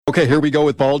Okay, here we go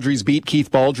with Baldrey's Beat.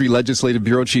 Keith Baldrey, Legislative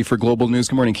Bureau Chief for Global News.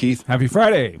 Good morning, Keith. Happy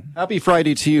Friday. Happy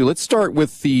Friday to you. Let's start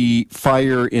with the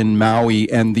fire in Maui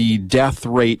and the death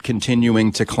rate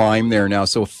continuing to climb there now.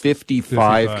 So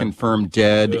 55 confirmed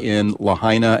dead in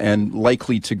Lahaina and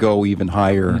likely to go even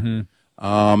higher.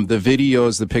 The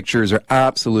videos, the pictures are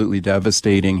absolutely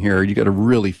devastating here. You got to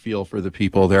really feel for the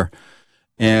people there.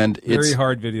 And it's very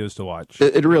hard videos to watch.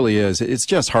 It really is. It's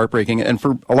just heartbreaking. And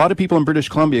for a lot of people in British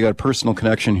Columbia, got a personal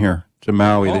connection here to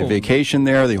Maui. They vacation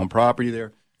there. They own property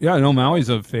there. Yeah, no, Maui's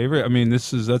a favorite. I mean,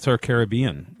 that's our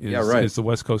Caribbean. It's the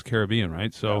West Coast Caribbean,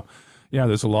 right? So, yeah,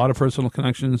 there's a lot of personal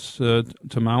connections to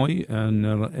Maui,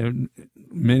 and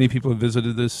many people have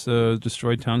visited this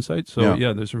destroyed town site. So,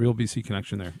 yeah, there's a real BC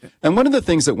connection there. And one of the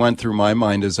things that went through my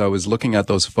mind as I was looking at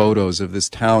those photos of this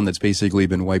town that's basically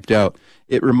been wiped out,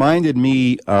 it reminded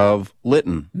me of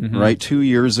Lytton, right? 2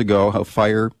 years ago, how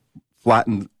fire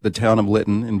flattened the town of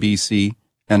Lytton in BC,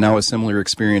 and now a similar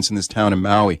experience in this town in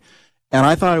Maui. And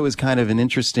I thought it was kind of an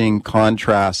interesting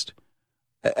contrast,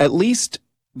 at least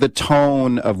the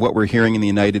tone of what we're hearing in the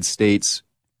United States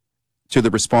to the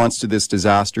response to this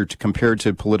disaster compared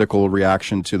to political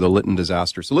reaction to the Lytton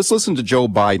disaster. So let's listen to Joe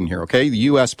Biden here, okay? The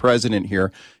U.S. president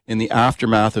here in the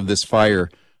aftermath of this fire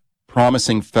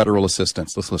promising federal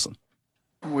assistance. Let's listen.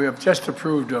 We have just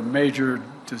approved a major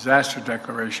disaster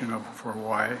declaration for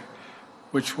Hawaii,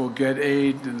 which will get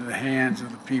aid into the hands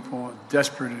of the people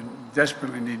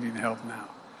desperately needing help now.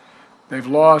 They've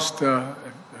lost,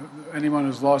 anyone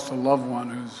who's lost a loved one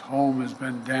whose home has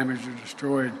been damaged or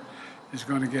destroyed is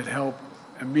going to get help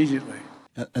immediately.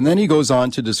 And then he goes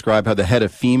on to describe how the head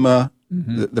of FEMA,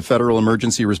 the Federal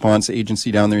Emergency Response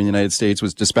Agency down there in the United States,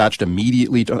 was dispatched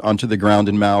immediately onto the ground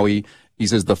in Maui. He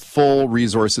says the full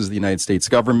resources of the United States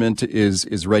government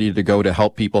is ready to go to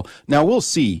help people. Now, we'll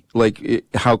see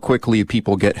how quickly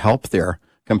people get help there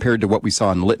compared to what we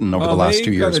saw in Lytton over the last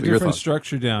 2 years. They've got a different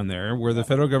structure down there where the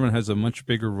federal government has a much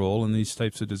bigger role in these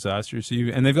types of disasters.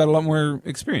 And they've got a lot more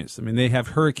experience. I mean, they have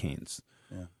hurricanes.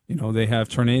 You know, they have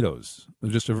tornadoes,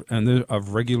 and they're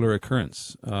of regular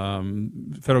occurrence.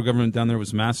 Federal government down there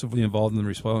was massively involved in the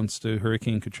response to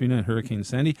Hurricane Katrina and Hurricane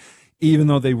Sandy, even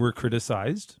though they were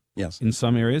criticized in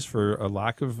some areas for a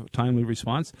lack of timely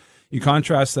response. You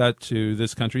contrast that to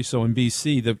this country. So in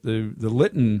BC, the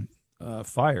Lytton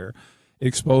fire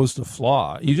exposed a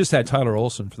flaw. You just had Tyler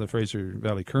Olson from the Fraser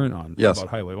Valley Current on about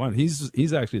Highway 1.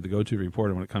 He's actually the go-to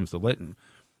reporter when it comes to Lytton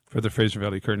for the Fraser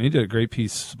Valley Current. He did a great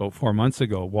piece about 4 months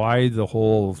ago, why the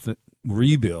whole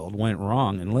rebuild went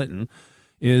wrong in Lytton,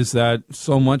 is that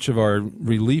so much of our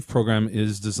relief program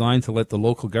is designed to let the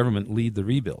local government lead the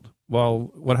rebuild.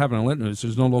 Well, what happened in Lytton is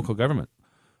there's no local government.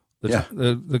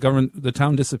 The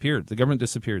town disappeared. The government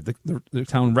disappeared. The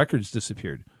town records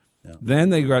disappeared. Yeah.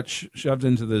 Then they got shoved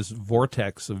into this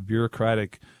vortex of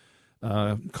bureaucratic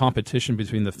competition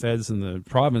between the feds and the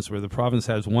province, where the province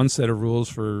has one set of rules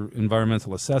for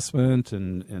environmental assessment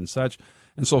and such.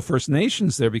 And so First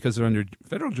Nations there, because they're under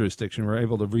federal jurisdiction, were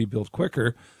able to rebuild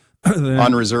quicker.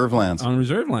 On reserve lands. On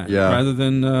reserve land, rather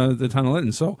than the town of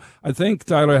Lytton. So I think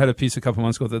Tyler had a piece a couple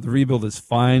months ago that the rebuild has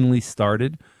finally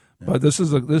started. But this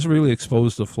really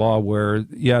exposed the flaw where,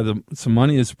 some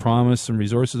money is promised, some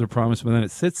resources are promised, but then it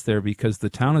sits there because the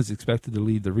town is expected to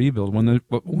lead the rebuild.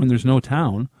 When there's no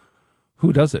town,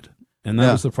 who does it? And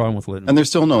that was the problem with Lytton. And there's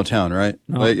still no town, right?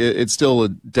 No. It's still a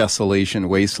desolation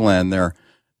wasteland there.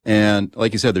 And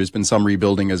like you said, there's been some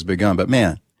rebuilding has begun. But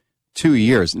man, 2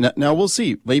 years. Now we'll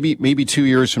see. Maybe 2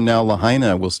 years from now,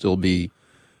 Lahaina will still be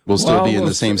in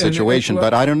the same situation.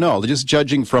 But I don't know. Just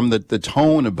judging from the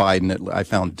tone of Biden, I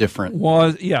found different.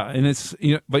 Well, yeah, and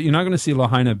but you're not going to see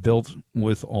Lahaina built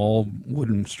with all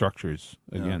wooden structures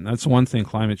again. That's one thing.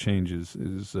 Climate change is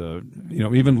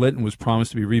even Lytton was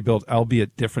promised to be rebuilt,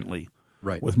 albeit differently.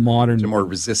 Right. With modern, more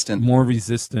resistant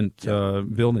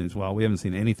buildings. Well, we haven't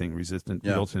seen anything resistant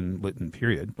built in Lytton,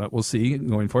 period. But we'll see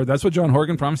going forward. That's what John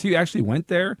Horgan promised. He actually went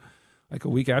there like a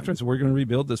week after and said, we're going to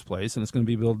rebuild this place, and it's going to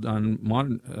be built on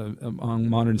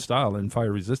modern style and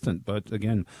fire resistant. But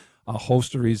again, a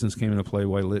host of reasons came into play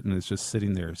why Lytton is just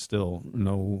sitting there still.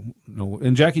 No.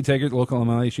 And Jackie Taggart, the local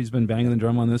MLA, she's been banging the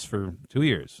drum on this for 2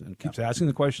 years and keeps asking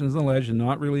the questions on the ledge and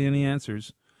not really any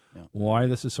answers. Why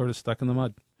this is sort of stuck in the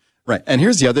mud. Right. And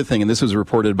here's the other thing, and this was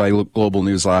reported by Global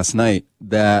News last night,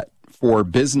 that for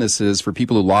businesses, for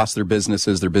people who lost their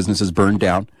businesses burned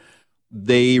down,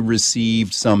 they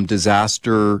received some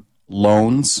disaster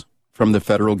loans from the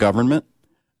federal government.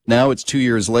 Now it's 2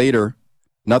 years later,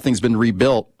 nothing's been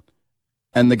rebuilt,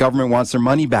 and the government wants their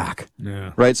money back.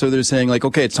 Yeah. Right? So they're saying, like,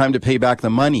 okay, it's time to pay back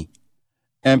the money.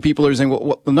 And people are saying,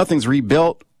 well, nothing's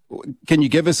rebuilt. Can you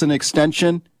give us an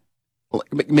extension?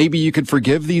 maybe you could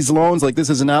forgive these loans. Like, this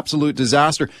is an absolute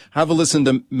disaster. Have a listen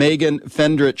to Megan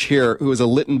Fendrich here, who is a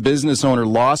Lytton business owner,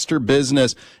 lost her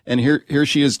business. And here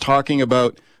she is talking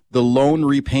about the loan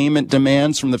repayment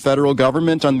demands from the federal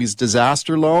government on these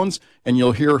disaster loans. And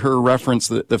you'll hear her reference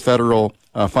the federal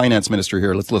finance minister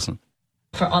here. Let's listen.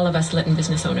 For all of us Lytton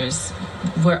business owners,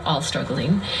 we're all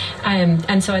struggling.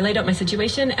 And so I laid out my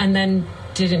situation and then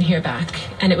didn't hear back.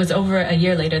 And it was over a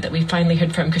year later that we finally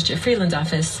heard from Christian Freeland's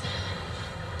office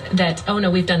that, oh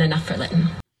no, we've done enough for Lytton.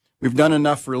 We've done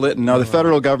enough for Lytton. Now, the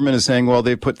federal government is saying, well,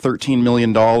 they put $13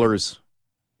 million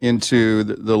into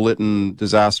the Lytton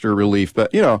disaster relief.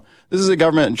 But, you know, this is a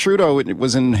government, and Trudeau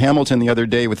was in Hamilton the other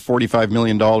day with $45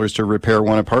 million to repair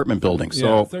one apartment building.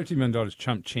 So yeah, $13 million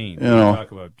chump change. You know,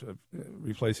 talk about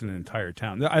replacing an entire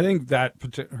town. I think that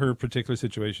her particular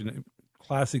situation,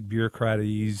 classic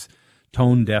bureaucratese,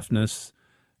 tone deafness,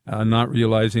 not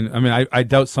realizing. I mean, I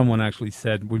doubt someone actually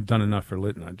said we've done enough for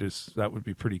Lytton. That would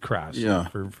be pretty crass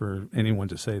for anyone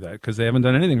to say that, because they haven't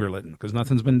done anything for Lytton, because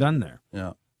nothing's been done there.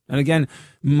 Yeah. And again,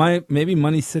 maybe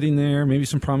money's sitting there, maybe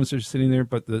some promises are sitting there,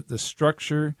 but the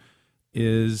structure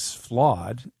is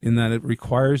flawed in that it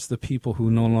requires the people who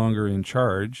no longer are in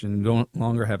charge and don't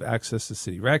longer have access to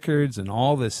city records and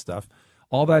all this stuff.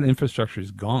 All that infrastructure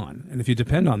is gone. And if you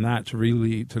depend on that to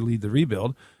lead the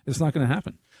rebuild, it's not going to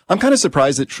happen. I'm kind of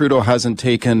surprised that Trudeau hasn't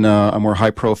taken a more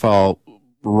high-profile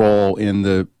role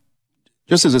in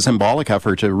just as a symbolic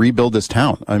effort to rebuild this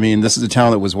town. I mean, this is a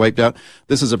town that was wiped out.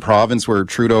 This is a province where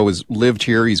Trudeau has lived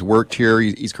here. He's worked here.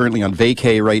 He's currently on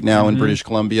vacay right now in British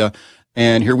Columbia.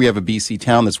 And here we have a BC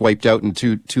town that's wiped out, and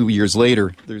two years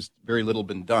later, there's very little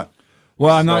been done.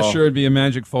 Well, I'm not sure it'd be a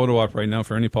magic photo op right now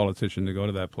for any politician to go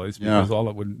to that place, because all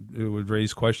it would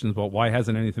raise questions about why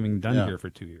hasn't anything been done here for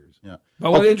 2 years. Yeah.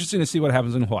 But it's interesting to see what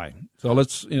happens in Hawaii. So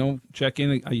let's check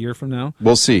in a year from now.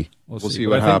 We'll see. We'll see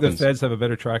what happens. I think the feds have a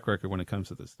better track record when it comes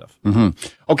to this stuff.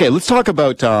 Mm-hmm. Okay, let's talk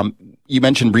about. You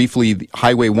mentioned briefly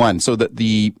Highway 1. So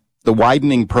the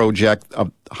widening project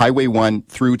of Highway 1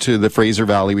 through to the Fraser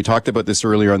Valley. We talked about this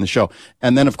earlier on the show,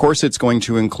 and then of course it's going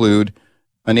to include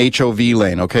an HOV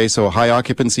lane, okay? So a high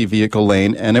occupancy vehicle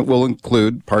lane, and it will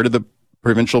include part of the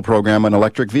provincial program on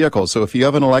electric vehicles. So if you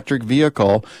have an electric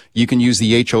vehicle, you can use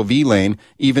the HOV lane,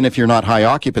 even if you're not high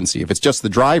occupancy. If it's just the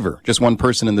driver, just one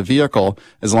person in the vehicle,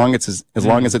 as long as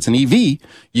it's an EV,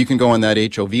 you can go on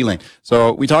that HOV lane.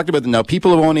 So we talked about now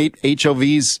people who own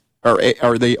HOVs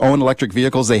or they own electric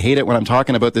vehicles. They hate it when I'm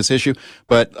talking about this issue,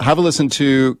 but have a listen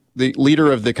to the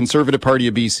leader of the Conservative Party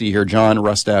of BC here, John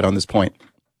Rustad, on this point.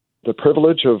 The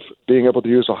privilege of being able to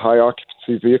use a high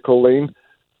occupancy vehicle lane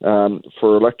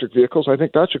for electric vehicles, I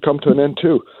think that should come to an end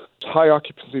too. High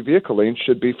occupancy vehicle lanes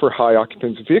should be for high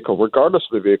occupancy vehicle, regardless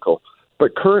of the vehicle.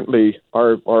 But currently,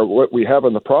 our what we have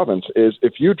in the province is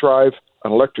if you drive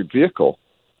an electric vehicle,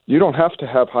 you don't have to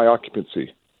have high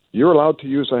occupancy. You're allowed to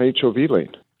use an HOV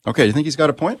lane. Okay, you think he's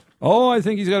got a point? Oh, I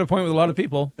think he's got a point with a lot of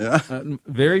people. Yeah.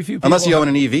 Very few people. Unless you own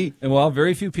an EV. Well,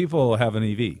 very few people have an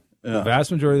EV. Yeah. The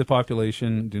vast majority of the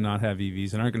population do not have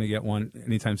EVs and aren't going to get one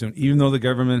anytime soon, even though the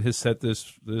government has set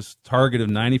this target of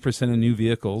 90% of new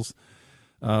vehicles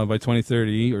by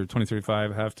 2030 or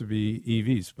 2035 have to be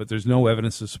EVs. But there's no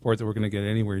evidence to support that we're going to get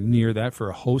anywhere near that for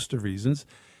a host of reasons.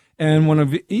 And when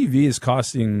an EV is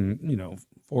costing, $40,000,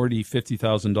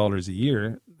 $50,000 a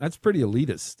year, that's pretty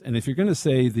elitist. And if you're going to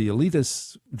say the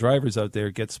elitist drivers out there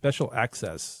get special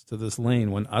access to this lane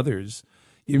when others,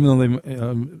 even though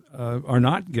they are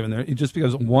not given there, just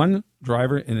because one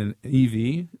driver in an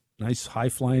EV, nice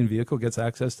high-flying vehicle, gets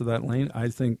access to that lane, I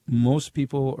think most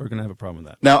people are going to have a problem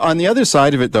with that. Now, on the other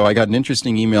side of it, though, I got an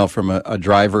interesting email from a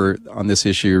driver on this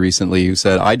issue recently who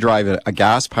said, I drive a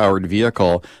gas-powered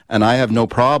vehicle, and I have no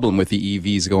problem with the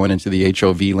EVs going into the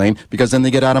HOV lane because then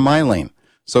they get out of my lane.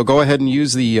 So go ahead and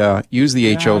use the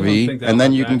HOV, and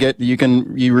then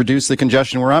you reduce the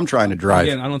congestion where I'm trying to drive.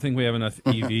 Again, I don't think we have enough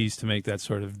EVs to make that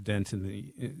sort of dent in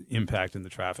the impact in the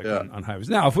traffic on highways.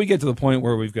 Now, if we get to the point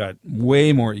where we've got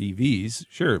way more EVs,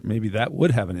 sure, maybe that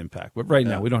would have an impact. But right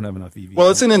now, we don't have enough EVs. Well,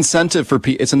 it's an incentive for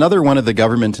it's another one of the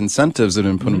government incentives that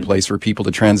have been put in place for people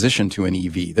to transition to an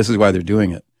EV. This is why they're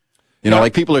doing it.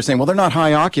 Like people are saying, well, they're not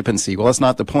high occupancy. Well, that's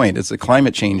not the point. It's a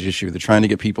climate change issue. They're trying to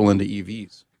get people into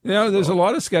EVs. There's a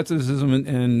lot of skepticism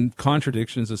and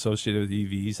contradictions associated with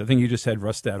EVs. I think you just had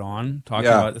Rustad on talking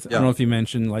about, I don't know if you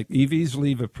mentioned, like EVs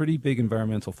leave a pretty big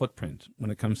environmental footprint when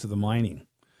it comes to the mining.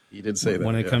 You did say that.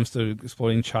 When it comes to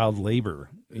exploiting child labor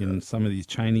in some of these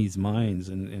Chinese mines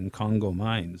and Congo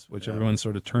mines, which everyone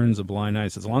sort of turns a blind eye.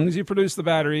 Says, as long as you produce the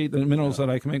battery, the minerals that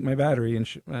I can make my battery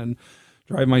and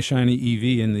drive my shiny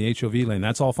EV in the HOV lane,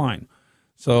 that's all fine.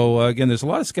 So again, there's a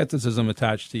lot of skepticism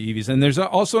attached to EVs, and there's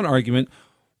also an argument: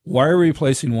 why are we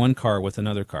replacing one car with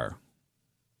another car?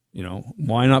 You know,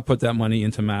 why not put that money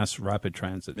into mass rapid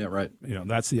transit? Yeah, right. You know,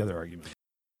 that's the other argument.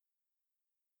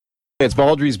 It's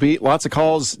Baldrey's Beat. Lots of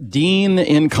calls. Dean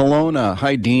in Kelowna.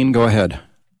 Hi, Dean. Go ahead.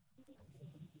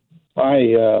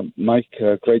 Hi, Mike.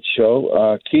 Great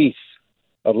show. Keith,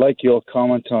 I'd like your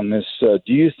comment on this. Do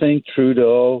you think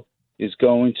Trudeau is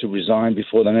going to resign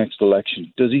before the next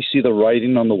election? Does he see the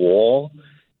writing on the wall?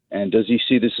 And does he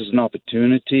see this as an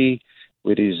opportunity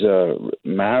with his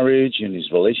marriage and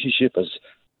his relationship as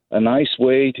a nice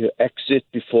way to exit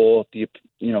before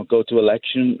go to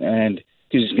election? And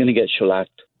because he's going to get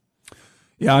shellacked.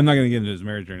 Yeah, I'm not going to get into his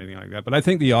marriage or anything like that, but I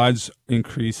think the odds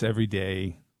increase every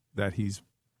day that he's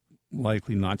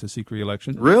likely not to seek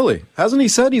re-election. Really? Hasn't he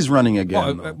said he's running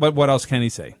again? Well, but what else can he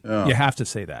say? Yeah. You have to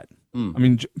say that. I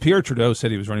mean, Pierre Trudeau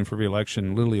said he was running for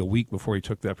re-election literally a week before he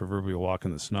took that proverbial walk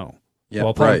in the snow. Yeah,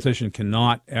 well, a politician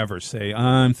cannot ever say,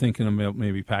 I'm thinking about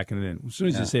maybe packing it in. As soon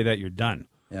as you say that, you're done.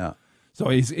 Yeah. So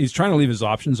he's trying to leave his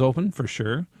options open for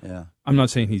sure. Yeah. I'm not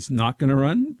saying he's not going to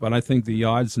run, but I think the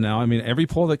odds now, I mean, every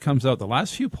poll that comes out, the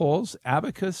last few polls,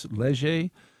 Abacus, Leger,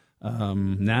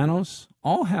 Nanos,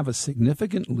 all have a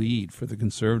significant lead for the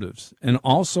Conservatives. And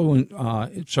also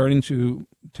it's starting to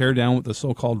tear down with the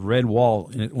so-called red wall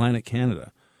in Atlantic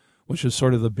Canada, which is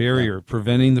sort of the barrier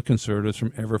preventing the Conservatives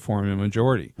from ever forming a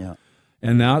majority. Yeah.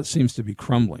 And now it seems to be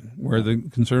crumbling, where the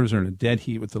Conservatives are in a dead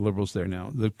heat with the Liberals there now.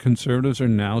 The Conservatives are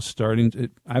now starting to,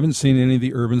 I haven't seen any of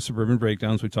the urban-suburban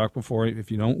breakdowns. We talked before,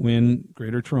 if you don't win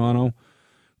Greater Toronto,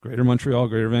 Greater Montreal,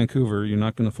 Greater Vancouver, you're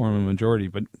not going to form a majority.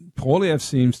 But Poilievre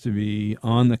seems to be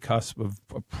on the cusp of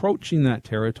approaching that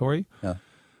territory. Yeah.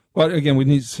 But again, we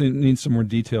need some more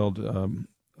detailed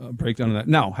breakdown of that.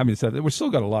 Now, having said that, we've still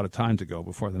got a lot of time to go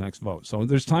before the next vote. So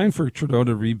there's time for Trudeau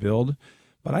to rebuild.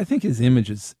 But I think his image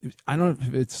is, I don't know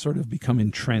if it's sort of become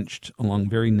entrenched along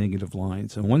very negative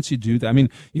lines. And once you do that, I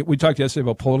mean, we talked yesterday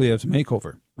about Poilievre's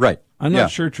makeover. Right. I'm not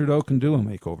sure Trudeau can do a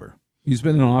makeover. He's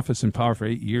been in office in power for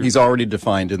 8 years. He's already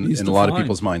defined in a lot of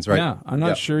people's minds, right? Yeah, I'm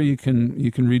not sure you can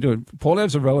redo it.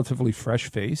 Poilievre's a relatively fresh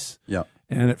face. Yeah.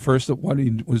 And at first, what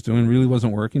he was doing really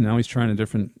wasn't working. Now he's trying a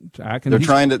different tack. And they're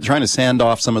trying to sand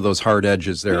off some of those hard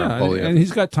edges there. Yeah, and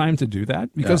he's got time to do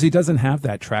that because he doesn't have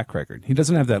that track record. He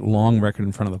doesn't have that long record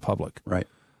in front of the public. Right.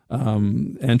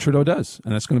 And Trudeau does,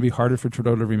 and that's going to be harder for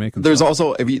Trudeau to remake himself. There's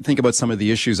also, if you think about some of the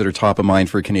issues that are top of mind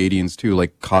for Canadians too,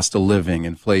 like cost of living,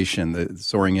 inflation, the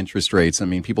soaring interest rates. I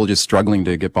mean, people just struggling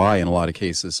to get by in a lot of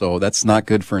cases. So that's not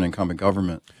good for an incumbent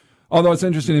government. Although it's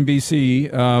interesting in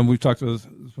BC, we've talked about this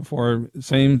before,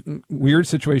 same weird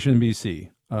situation in BC.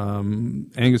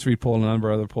 Angus Reid poll and a number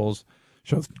of other polls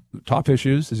show top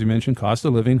issues, as you mentioned, cost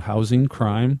of living, housing,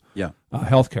 crime,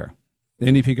 healthcare. The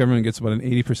NDP government gets about an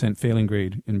 80% failing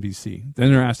grade in BC.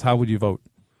 Then they're asked, how would you vote?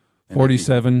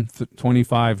 47-25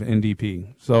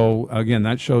 NDP. So, again,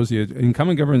 that shows you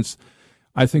incumbent governments,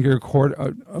 I think, are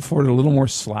afforded a little more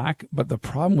slack. But the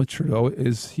problem with Trudeau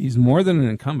is he's more than an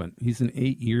incumbent. He's an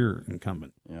 8-year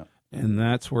incumbent. Yeah. And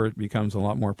that's where it becomes a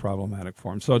lot more problematic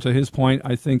for him. So to his point,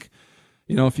 I think,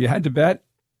 if you had to bet,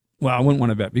 well, I wouldn't want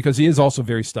to bet because he is also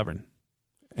very stubborn.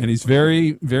 And he's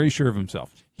very, very sure of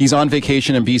himself. He's on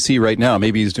vacation in BC right now.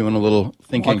 Maybe he's doing a little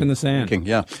thinking. Walk in the sand.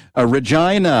 Yeah.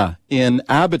 Regina in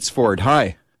Abbotsford.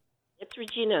 Hi. It's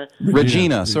Regina.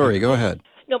 Regina, sorry, go ahead.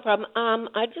 No problem.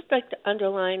 I'd just like to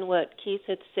underline what Keith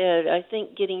had said. I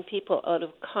think getting people out of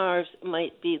cars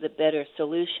might be the better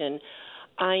solution.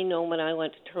 I know when I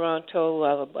went to Toronto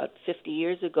about 50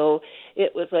 years ago,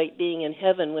 it was like being in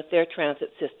heaven with their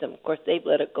transit system. Of course, they've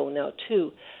let it go now,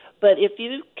 too. But if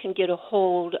you can get a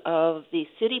hold of the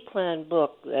city plan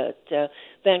book that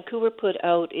Vancouver put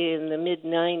out in the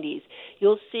mid-'90s,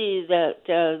 you'll see that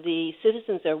the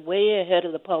citizens are way ahead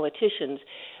of the politicians.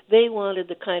 They wanted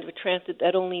the kind of transit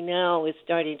that only now is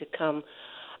starting to come.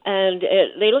 And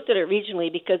they looked at it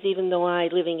regionally because even though I,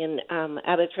 living in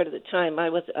Abbotsford at the time, I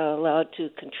was allowed to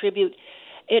contribute,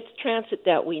 it's transit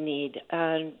that we need.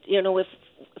 And, as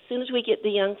soon as we get the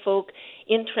young folk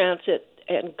in transit,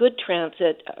 and good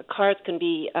transit, cars can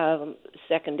be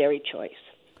secondary choice.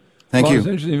 Thank you. It's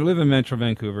interesting. If you live in Metro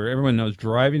Vancouver, everyone knows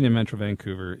driving in Metro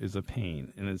Vancouver is a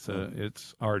pain, and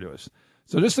it's arduous.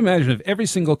 So just imagine if every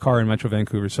single car in Metro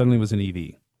Vancouver suddenly was an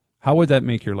EV. How would that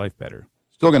make your life better?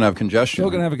 Still going to have congestion. Still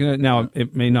going to have now.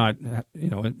 It may not,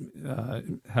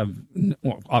 have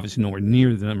obviously nowhere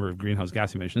near the number of greenhouse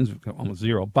gas emissions, almost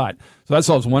zero. But so that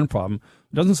solves one problem.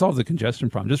 It doesn't solve the congestion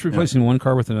problem. Just replacing one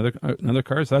car with another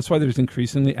car. So that's why there's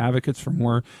increasingly advocates for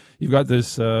more. You've got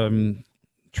this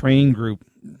train group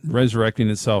resurrecting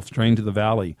itself, Train to the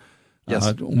Valley.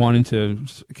 Yes. wanting to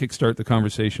kickstart the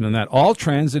conversation on that. All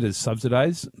transit is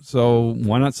subsidized, so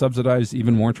why not subsidize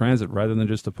even more transit rather than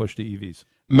just to push to EVs?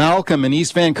 Malcolm in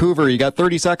East Vancouver, you got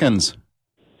 30 seconds.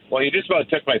 Well, you just about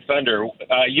took my thunder.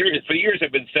 For years,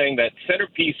 I've been saying that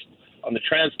centerpiece on the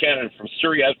Trans-Canada from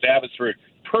Surrey out to Abbotsford,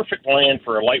 perfect land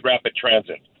for a light rapid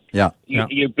transit. Yeah.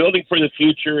 You're building for the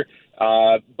future,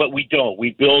 but we don't.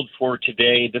 We build for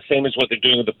today, the same as what they're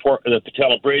doing with the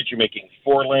Patella Bridge. You're making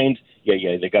 4 lanes.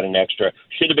 Yeah, they got an extra.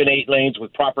 Should have been 8 lanes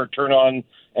with proper turn-on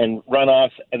and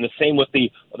runoffs, and the same with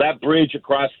that bridge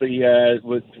across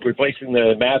with replacing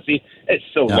the Massey. It's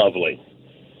so lovely.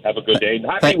 Have a good day.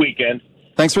 Happy weekend.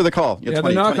 Thanks for the call. The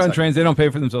knock on trains, they don't pay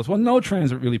for themselves. Well, no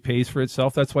transit really pays for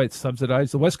itself. That's why it's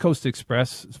subsidized. The West Coast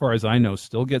Express, as far as I know,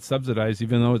 still gets subsidized,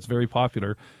 even though it's very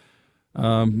popular.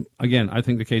 Again, I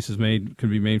think the case could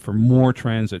be made for more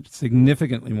transit,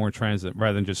 significantly more transit,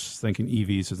 rather than just thinking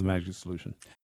EVs as the magic solution.